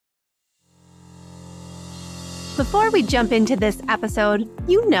Before we jump into this episode,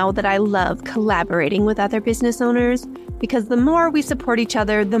 you know that I love collaborating with other business owners because the more we support each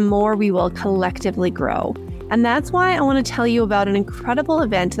other, the more we will collectively grow. And that's why I want to tell you about an incredible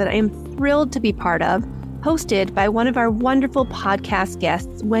event that I am thrilled to be part of, hosted by one of our wonderful podcast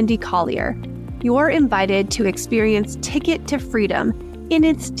guests, Wendy Collier. You're invited to experience Ticket to Freedom in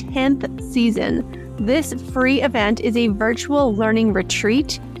its 10th season. This free event is a virtual learning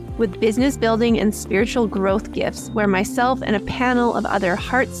retreat with business building and spiritual growth gifts where myself and a panel of other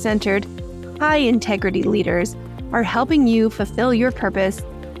heart-centered, high-integrity leaders are helping you fulfill your purpose,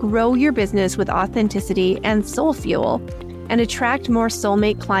 grow your business with authenticity and soul fuel, and attract more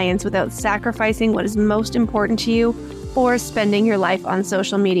soulmate clients without sacrificing what is most important to you or spending your life on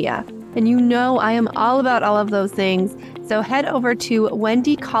social media. And you know I am all about all of those things, so head over to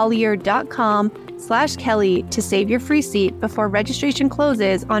wendycollier.com/Kelly to save your free seat before registration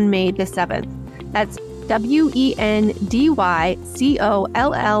closes on May the 7th. That's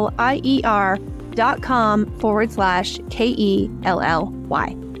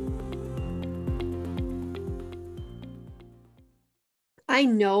wendycollier.com/KELLY. I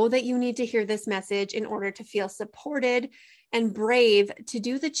know that you need to hear this message in order to feel supported and brave to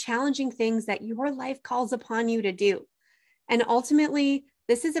do the challenging things that your life calls upon you to do. And ultimately,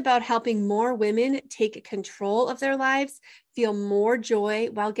 this is about helping more women take control of their lives, feel more joy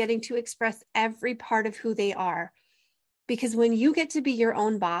while getting to express every part of who they are. Because when you get to be your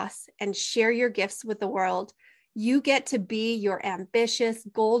own boss and share your gifts with the world, you get to be your ambitious,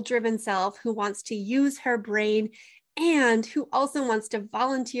 goal-driven self who wants to use her brain and who also wants to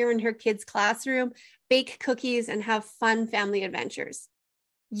volunteer in her kids' classroom, bake cookies, and have fun family adventures.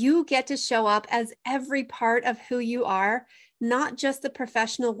 You get to show up as every part of who you are, not just the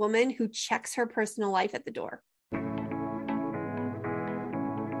professional woman who checks her personal life at the door.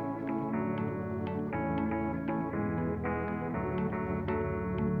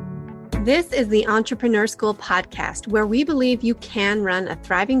 This is the Entrepreneur School podcast, where we believe you can run a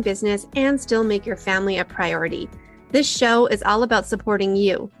thriving business and still make your family a priority. This show is all about supporting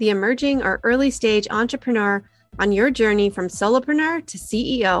you, the emerging or early stage entrepreneur, on your journey from solopreneur to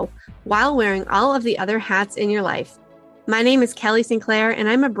CEO while wearing all of the other hats in your life. My name is Kelly Sinclair, and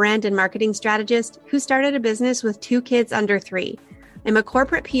I'm a brand and marketing strategist who started a business with 2 kids under 3. I'm a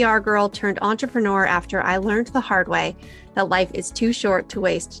corporate PR girl turned entrepreneur after I learned the hard way that life is too short to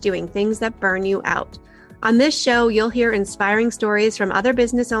waste doing things that burn you out. On this show, you'll hear inspiring stories from other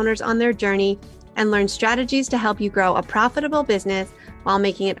business owners on their journey and learn strategies to help you grow a profitable business while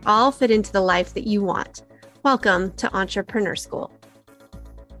making it all fit into the life that you want. Welcome to Entrepreneur School.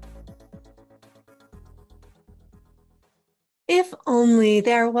 If only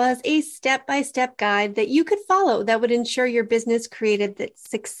there was a step-by-step guide that you could follow that would ensure your business created the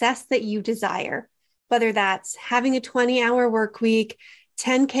success that you desire, whether that's having a 20-hour work week,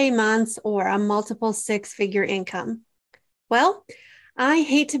 10K months, or a multiple 6-figure income. Well, I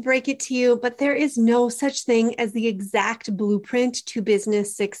hate to break it to you, but there is no such thing as the exact blueprint to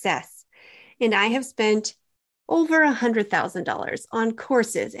business success. And I have spent over $100,000 on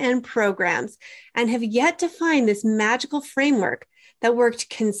courses and programs and have yet to find this magical framework that worked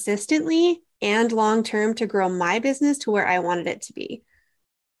consistently and long-term to grow my business to where I wanted it to be.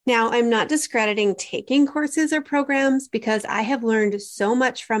 Now, I'm not discrediting taking courses or programs because I have learned so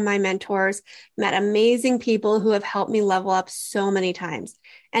much from my mentors, met amazing people who have helped me level up so many times.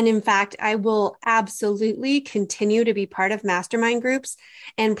 And in fact, I will absolutely continue to be part of mastermind groups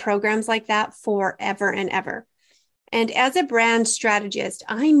and programs like that forever and ever. And as a brand strategist,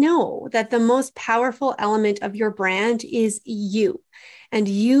 I know that the most powerful element of your brand is you, and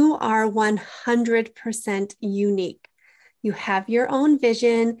you are 100% unique. You have your own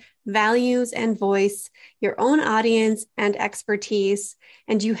vision, values, and voice, your own audience and expertise,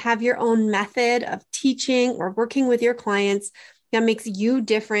 and you have your own method of teaching or working with your clients that makes you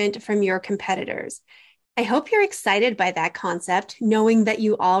different from your competitors. I hope you're excited by that concept, knowing that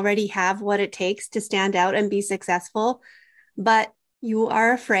you already have what it takes to stand out and be successful, but you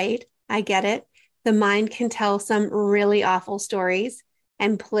are afraid. I get it. The mind can tell some really awful stories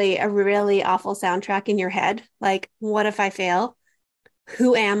and play a really awful soundtrack in your head. Like, what if I fail?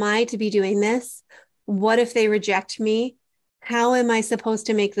 Who am I to be doing this? What if they reject me? How am I supposed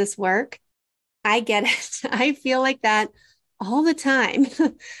to make this work? I get it. I feel like that all the time,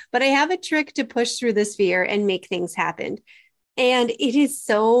 but I have a trick to push through this fear and make things happen. And it is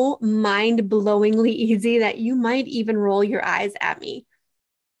so mind-blowingly easy that you might even roll your eyes at me.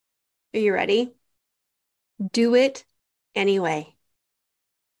 Are you ready? Do it anyway.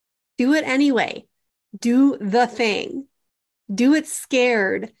 Do it anyway. Do the thing. Do it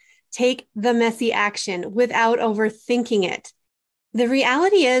scared. Take the messy action without overthinking it. The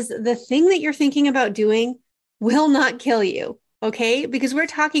reality is the thing that you're thinking about doing will not kill you. Okay. Because we're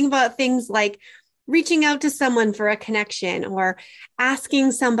talking about things like reaching out to someone for a connection or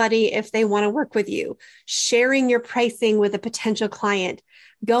asking somebody if they want to work with you, sharing your pricing with a potential client,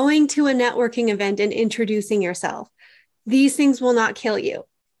 going to a networking event and introducing yourself. These things will not kill you.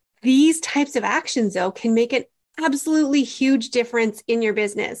 These types of actions, though, can make an absolutely huge difference in your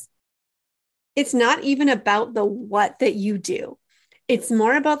business. It's not even about the what that you do. It's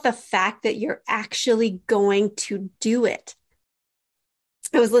more about the fact that you're actually going to do it.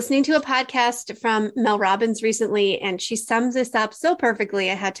 I was listening to a podcast from Mel Robbins recently, and she sums this up so perfectly.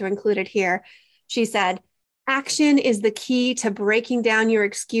 I had to include it here. She said, action is the key to breaking down your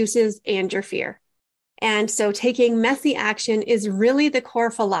excuses and your fear. And so taking messy action is really the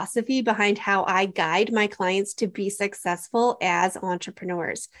core philosophy behind how I guide my clients to be successful as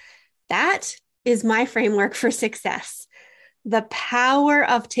entrepreneurs. That is my framework for success. The power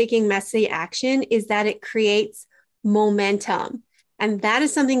of taking messy action is that it creates momentum. And that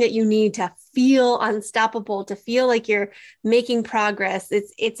is something that you need to feel unstoppable, to feel like you're making progress.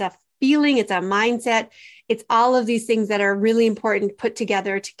 It's a feeling, it's a mindset. It's all of these things that are really important put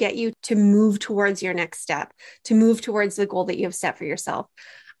together to get you to move towards your next step, to move towards the goal that you have set for yourself.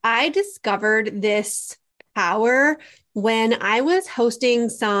 I discovered this power when I was hosting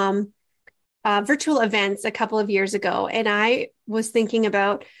some virtual events a couple of years ago. And I was thinking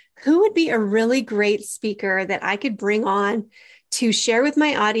about who would be a really great speaker that I could bring on to share with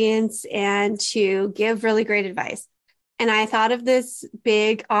my audience and to give really great advice. And I thought of this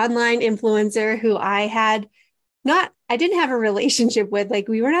big online influencer who I didn't have a relationship with, like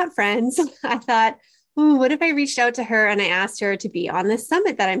we were not friends. I thought, what if I reached out to her and I asked her to be on this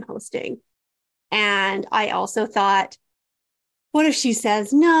summit that I'm hosting? And I also thought, what if she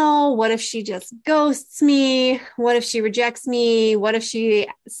says no? What if she just ghosts me? What if she rejects me? What if she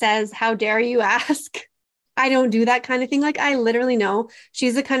says, how dare you ask? I don't do that kind of thing. Like I literally know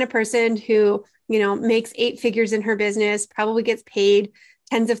she's the kind of person who, makes 8 figures in her business, probably gets paid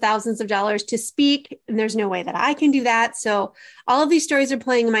tens of thousands of dollars to speak. And there's no way that I can do that. So all of these stories are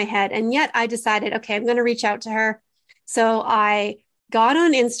playing in my head. And yet I decided, okay, I'm going to reach out to her. So I got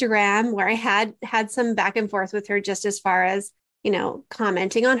on Instagram where I had some back and forth with her just as far as,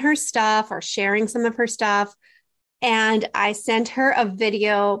 commenting on her stuff or sharing some of her stuff. And I sent her a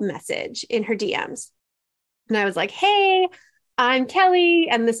video message in her DMs. And I was like, hey, I'm Kelly,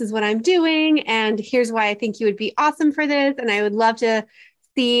 and this is what I'm doing. And here's why I think you would be awesome for this. And I would love to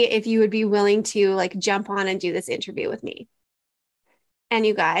see if you would be willing to jump on and do this interview with me. And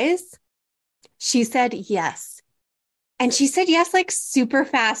you guys, she said yes. And she said yes, super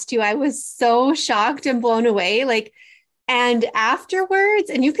fast too. I was so shocked and blown away. And afterwards,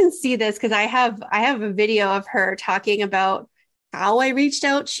 and you can see this because I have a video of her talking about how I reached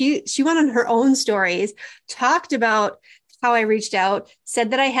out. She went on her own stories, talked about how I reached out, said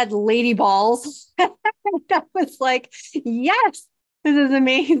that I had lady balls. That was like, yes, this is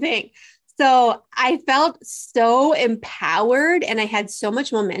amazing. So I felt so empowered and I had so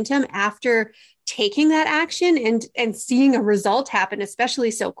much momentum after taking that action and seeing a result happen,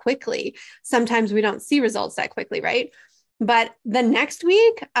 especially so quickly. Sometimes we don't see results that quickly, right? But the next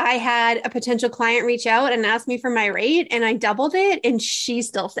week, I had a potential client reach out and ask me for my rate, and I doubled it, and she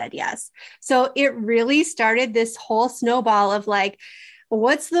still said yes. So it really started this whole snowball of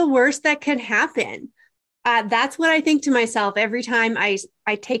what's the worst that can happen? That's what I think to myself every time I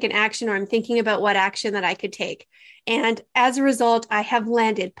take an action or I'm thinking about what action that I could take. And as a result, I have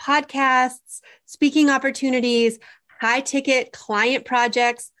landed podcasts, speaking opportunities, high ticket client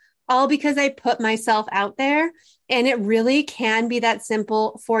projects, all because I put myself out there. And it really can be that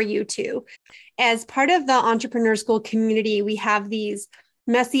simple for you too. As part of the Entrepreneur School community, we have these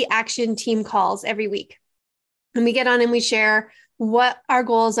messy action team calls every week. And we get on and we share what our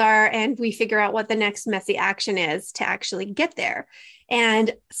goals are and we figure out what the next messy action is to actually get there.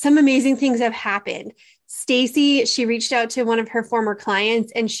 And some amazing things have happened. Stacy, she reached out to one of her former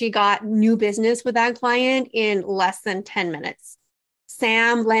clients and she got new business with that client in less than 10 minutes.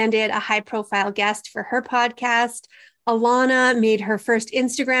 Sam landed a high profile guest for her podcast. Alana made her first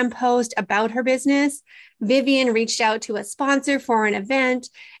Instagram post about her business. Vivian reached out to a sponsor for an event,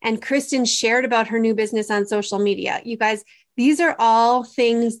 and Kristen shared about her new business on social media. You guys, these are all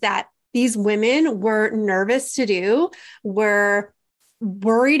things that these women were nervous to do, were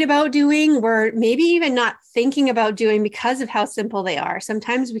worried about doing, were maybe even not thinking about doing because of how simple they are.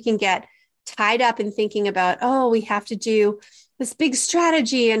 Sometimes we can get tied up in thinking about, oh, we have to do this big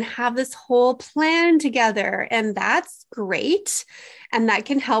strategy and have this whole plan together. And that's great. And that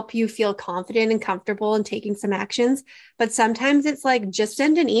can help you feel confident and comfortable in taking some actions. But sometimes it's like, just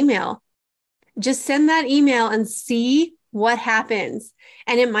send an email. Just send that email and see what happens.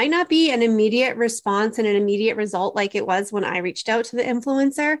 And it might not be an immediate response and an immediate result like it was when I reached out to the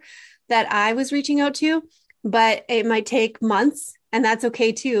influencer that I was reaching out to, but it might take months, and that's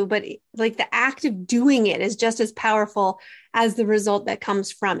okay too. But like, the act of doing it is just as powerful as the result that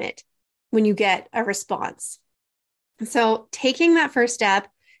comes from it when you get a response. So taking that first step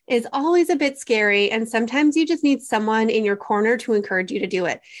is always a bit scary. And sometimes you just need someone in your corner to encourage you to do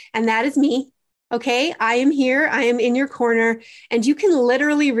it. And that is me. Okay, I am here. I am in your corner. And you can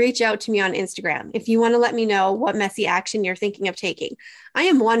literally reach out to me on Instagram if you want to let me know what messy action you're thinking of taking. I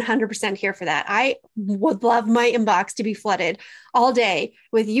am 100% here for that. I would love my inbox to be flooded all day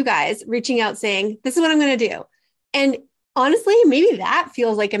with you guys reaching out saying, this is what I'm going to do. And honestly, maybe that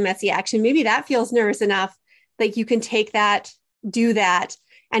feels like a messy action. Maybe that feels nervous enough that you can take that, do that,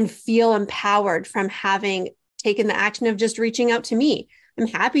 and feel empowered from having taken the action of just reaching out to me. I'm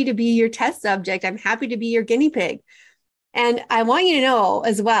happy to be your test subject. I'm happy to be your guinea pig. And I want you to know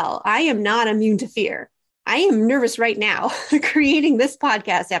as well, I am not immune to fear. I am nervous right now creating this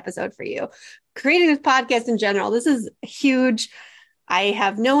podcast episode for you, creating this podcast in general. This is huge. I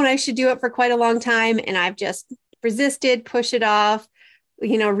have known I should do it for quite a long time, and I've just resisted, pushed it off,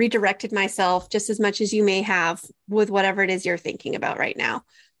 redirected myself just as much as you may have with whatever it is you're thinking about right now.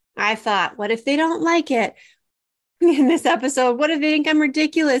 I thought, what if they don't like it in this episode? What if they think I'm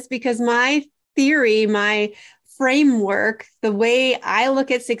ridiculous? Because my theory, my framework, the way I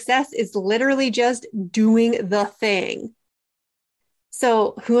look at success is literally just doing the thing.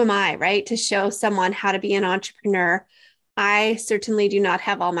 So who am I, right, to show someone how to be an entrepreneur? I certainly do not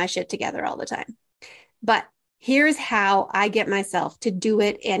have all my shit together all the time. But here's how I get myself to do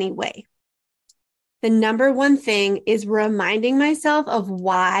it anyway. The number one thing is reminding myself of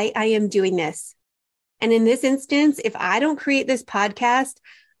why I am doing this. And in this instance, if I don't create this podcast,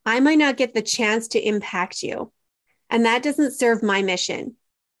 I might not get the chance to impact you. And that doesn't serve my mission.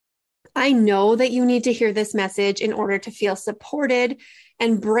 I know that you need to hear this message in order to feel supported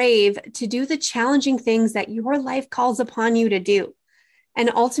and brave to do the challenging things that your life calls upon you to do.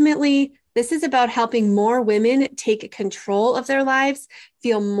 And ultimately, this is about helping more women take control of their lives,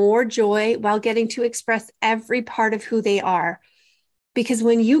 feel more joy while getting to express every part of who they are. Because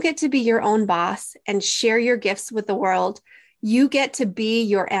when you get to be your own boss and share your gifts with the world, you get to be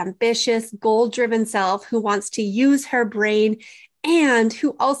your ambitious, goal-driven self who wants to use her brain and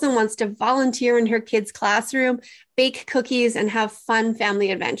who also wants to volunteer in her kids' classroom, bake cookies, and have fun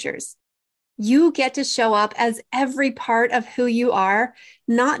family adventures. You get to show up as every part of who you are,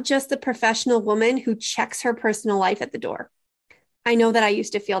 not just the professional woman who checks her personal life at the door. I know that I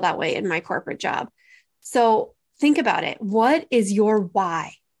used to feel that way in my corporate job. So think about it. What is your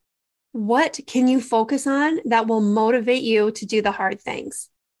why? What can you focus on that will motivate you to do the hard things?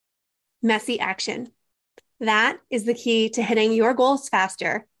 Messy action. That is the key to hitting your goals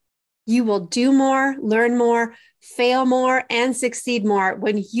faster. You will do more, learn more, fail more, and succeed more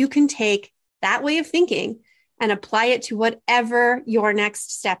when you can take that way of thinking and apply it to whatever your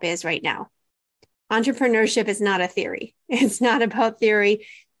next step is right now. Entrepreneurship is not a theory. It's not about theory.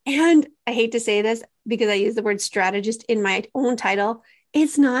 And I hate to say this because I use the word strategist in my own title.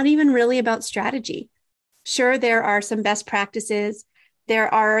 It's not even really about strategy. Sure, there are some best practices.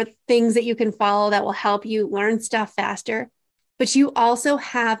 There are things that you can follow that will help you learn stuff faster. But you also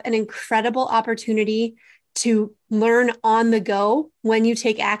have an incredible opportunity to learn on the go when you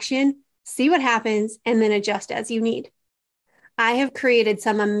take action, see what happens, and then adjust as you need. I have created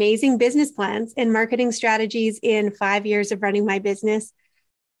some amazing business plans and marketing strategies in 5 years of running my business.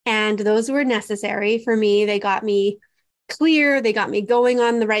 And those were necessary for me. They got me clear. They got me going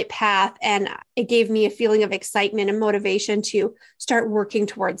on the right path. And it gave me a feeling of excitement and motivation to start working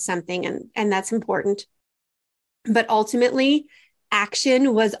towards something. And that's important. But ultimately,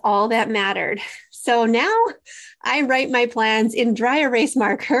 action was all that mattered. So now I write my plans in dry erase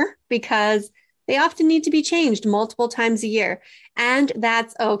marker because they often need to be changed multiple times a year. And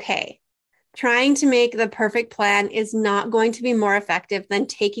that's okay. Trying to make the perfect plan is not going to be more effective than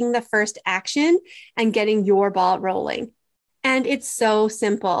taking the first action and getting your ball rolling. And it's so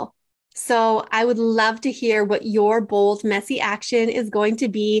simple. So I would love to hear what your bold, messy action is going to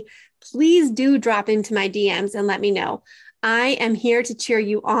be. Please do drop into my DMs and let me know. I am here to cheer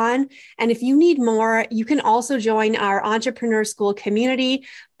you on. And if you need more, you can also join our Entrepreneur School community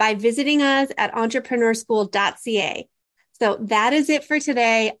by visiting us at entrepreneurschool.ca. So that is it for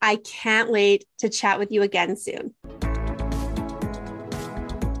today. I can't wait to chat with you again soon.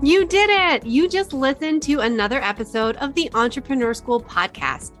 You did it! You just listened to another episode of the Entrepreneur School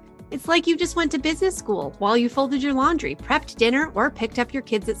podcast. It's like you just went to business school while you folded your laundry, prepped dinner, or picked up your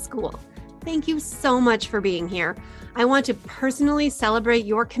kids at school. Thank you so much for being here. I want to personally celebrate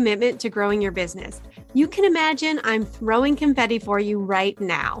your commitment to growing your business. You can imagine I'm throwing confetti for you right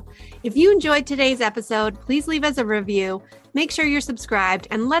now. If you enjoyed today's episode, please leave us a review. Make sure you're subscribed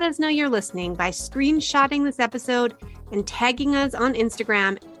and let us know you're listening by screenshotting this episode and tagging us on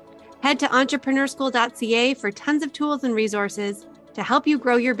Instagram. Head to entrepreneurschool.ca for tons of tools and resources to help you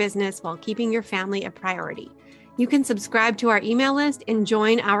grow your business while keeping your family a priority. You can subscribe to our email list and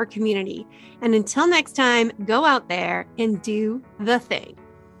join our community. And until next time, go out there and do the thing.